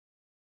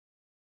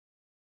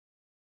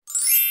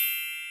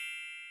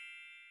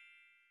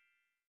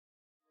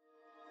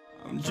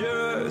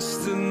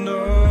Just enough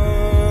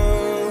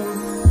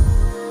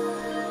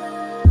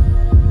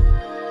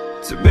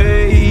to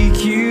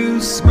make you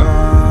smile,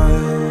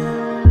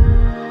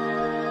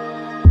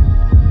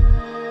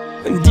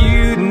 and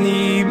you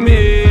need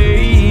me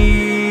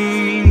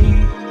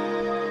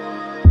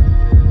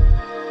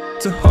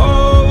to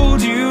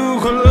hold you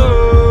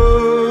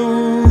close,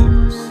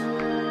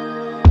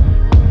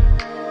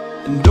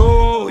 and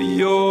all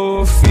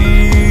your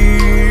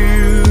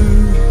fears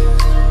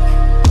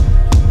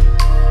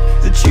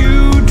that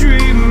you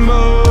dream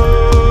of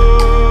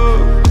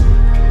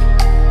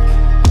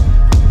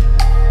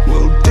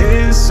will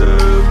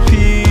disappear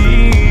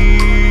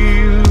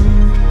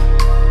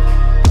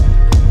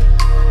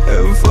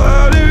and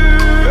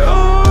flutter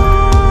on.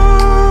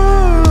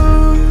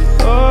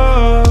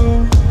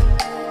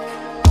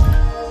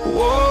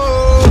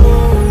 Whoa,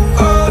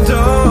 hold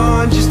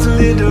on just a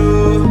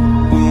little.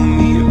 We'll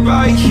meet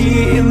right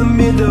here in the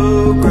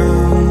middle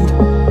ground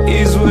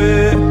is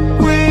where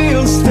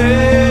we'll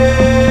stand.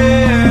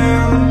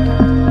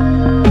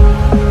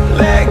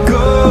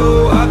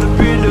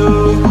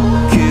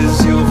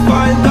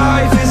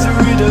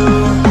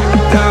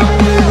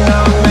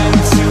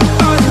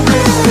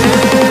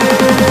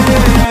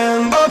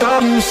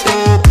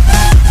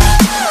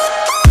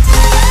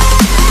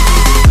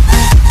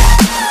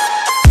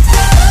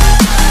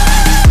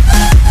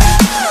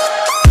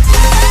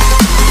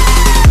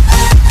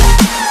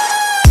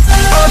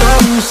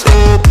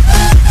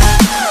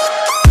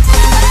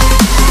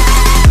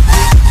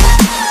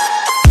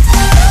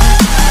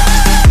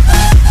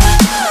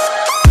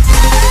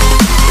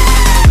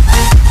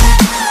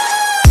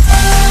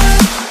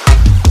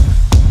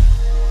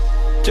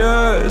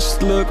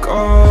 Just look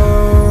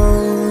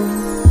on,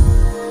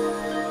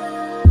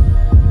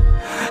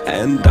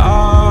 and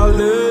I'll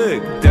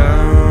look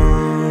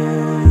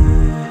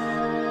down,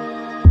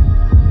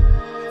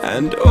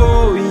 and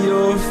all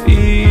your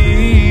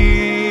fears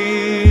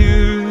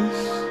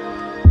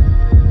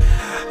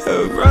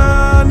have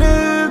run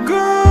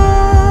aground.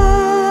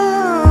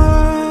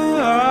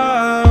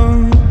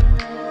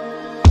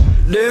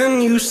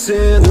 Then you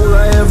said, all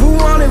I ever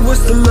wanted was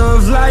to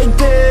love like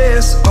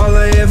this. All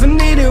I ever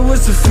needed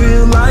was to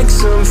feel like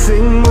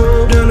something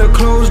more than a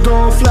closed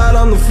door flat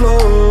on the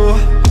floor.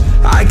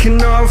 I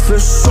can offer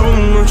so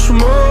much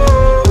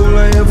more. All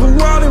I ever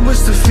wanted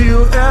was to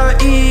feel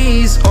at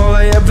ease. All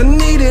I ever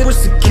needed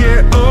was to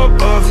get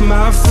up off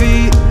my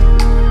feet.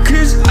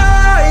 'Cause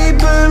I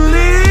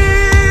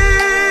believe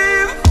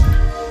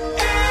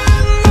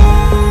in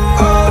love.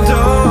 Hold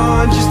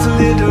on just a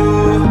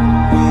little.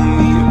 We'll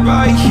meet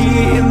right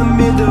here in the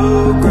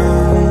middle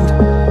ground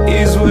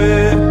is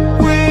where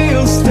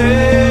we'll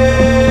stand.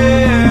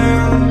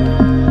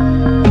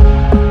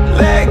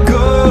 Let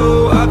go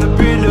of the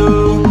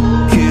brittle,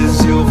 'cause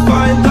you'll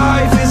find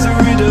life is a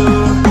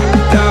riddle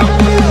that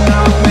we're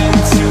not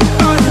meant to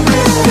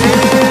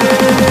understand.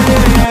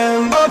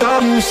 But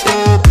I'm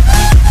stuck.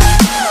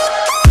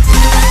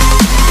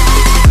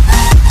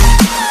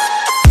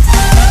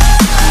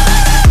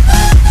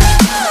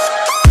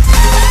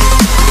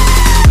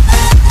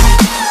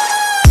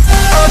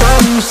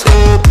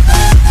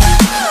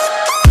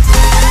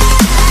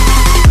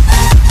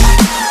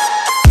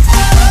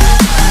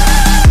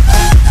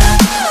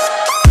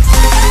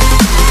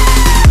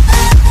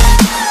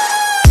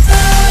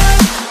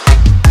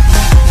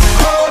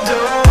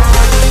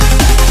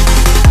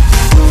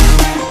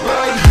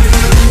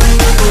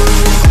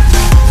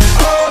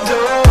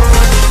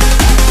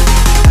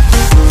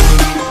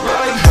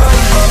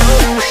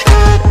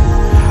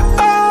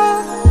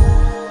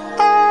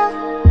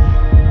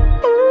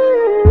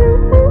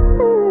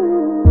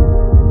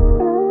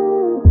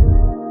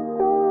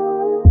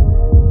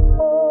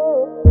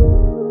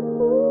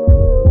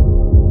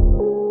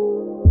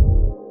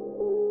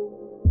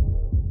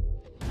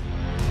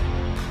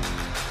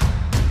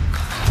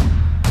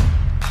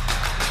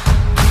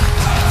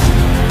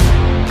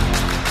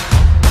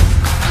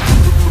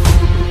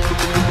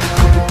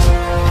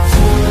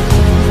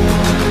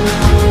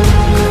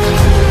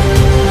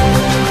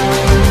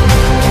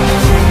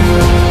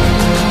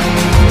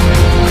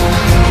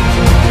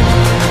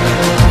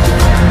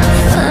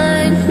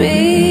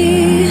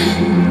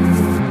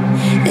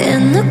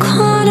 In the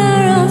corner